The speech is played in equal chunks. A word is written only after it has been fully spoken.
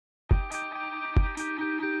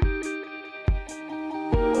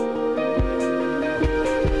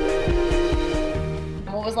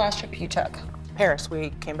last trip you took? Paris. We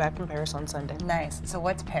came back from Paris on Sunday. Nice. So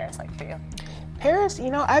what's Paris like for you? Paris, you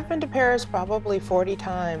know, I've been to Paris probably 40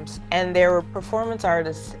 times, and there were performance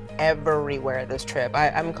artists everywhere this trip.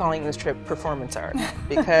 I'm calling this trip performance art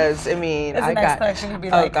because, I mean, I got question could be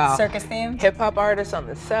like circus themed. Hip hop artists on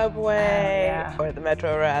the subway or the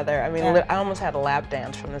metro rather. I mean, I almost had a lap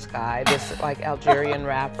dance from this guy, this like Algerian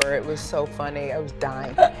rapper. It was so funny. I was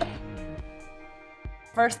dying.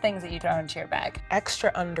 First things that you throw into your bag?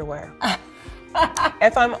 Extra underwear.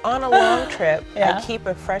 If I'm on a long trip, I keep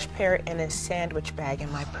a fresh pair in a sandwich bag in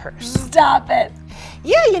my purse. Stop it.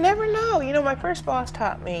 Yeah, you never know. You know, my first boss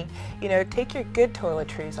taught me, you know, take your good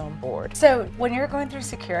toiletries on board. So when you're going through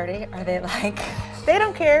security, are they like? They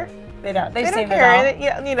don't care. They don't. They don't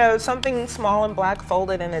care. You know, something small and black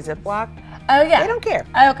folded in a Ziploc. Oh yeah. They don't care.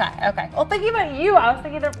 Okay, okay. Well, thinking about you, I was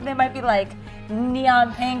thinking they might be like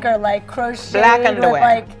neon pink or like crocheted black underwear with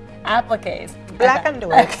like appliques. Black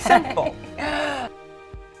underwear. Okay. Simple.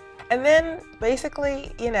 And then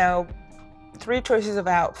basically, you know, 3 choices of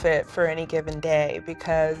outfit for any given day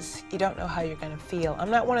because you don't know how you're going to feel. I'm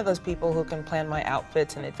not one of those people who can plan my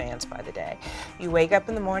outfits in advance by the day. You wake up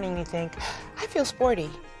in the morning and you think, I feel sporty.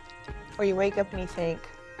 Or you wake up and you think,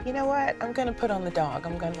 you know what, I'm going to put on the dog.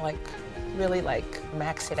 I'm going to like really like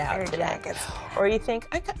max it out today. Or you think,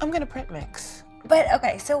 I'm going to print mix. But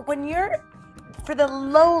okay, so when you're, for the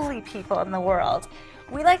lowly people in the world,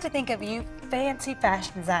 we like to think of you fancy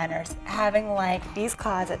fashion designers having like these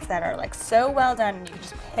closets that are like so well done and you can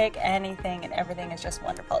just pick anything and everything is just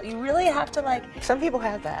wonderful. You really have to like... Some people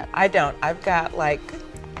have that. I don't. I've got like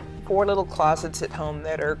 4 little closets at home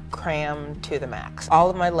that are crammed to the max. All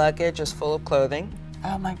of my luggage is full of clothing.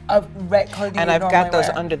 Oh my, red clothing. And I've got those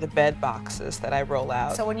under the bed boxes that I roll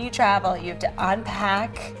out. So when you travel, you have to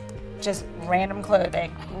unpack just random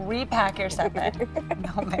clothing, repack your stuff in.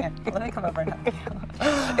 Oh man, let me come over and help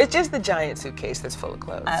you. It's just the giant suitcase that's full of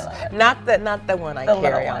clothes. I love it. Not the one I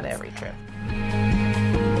carry on every trip.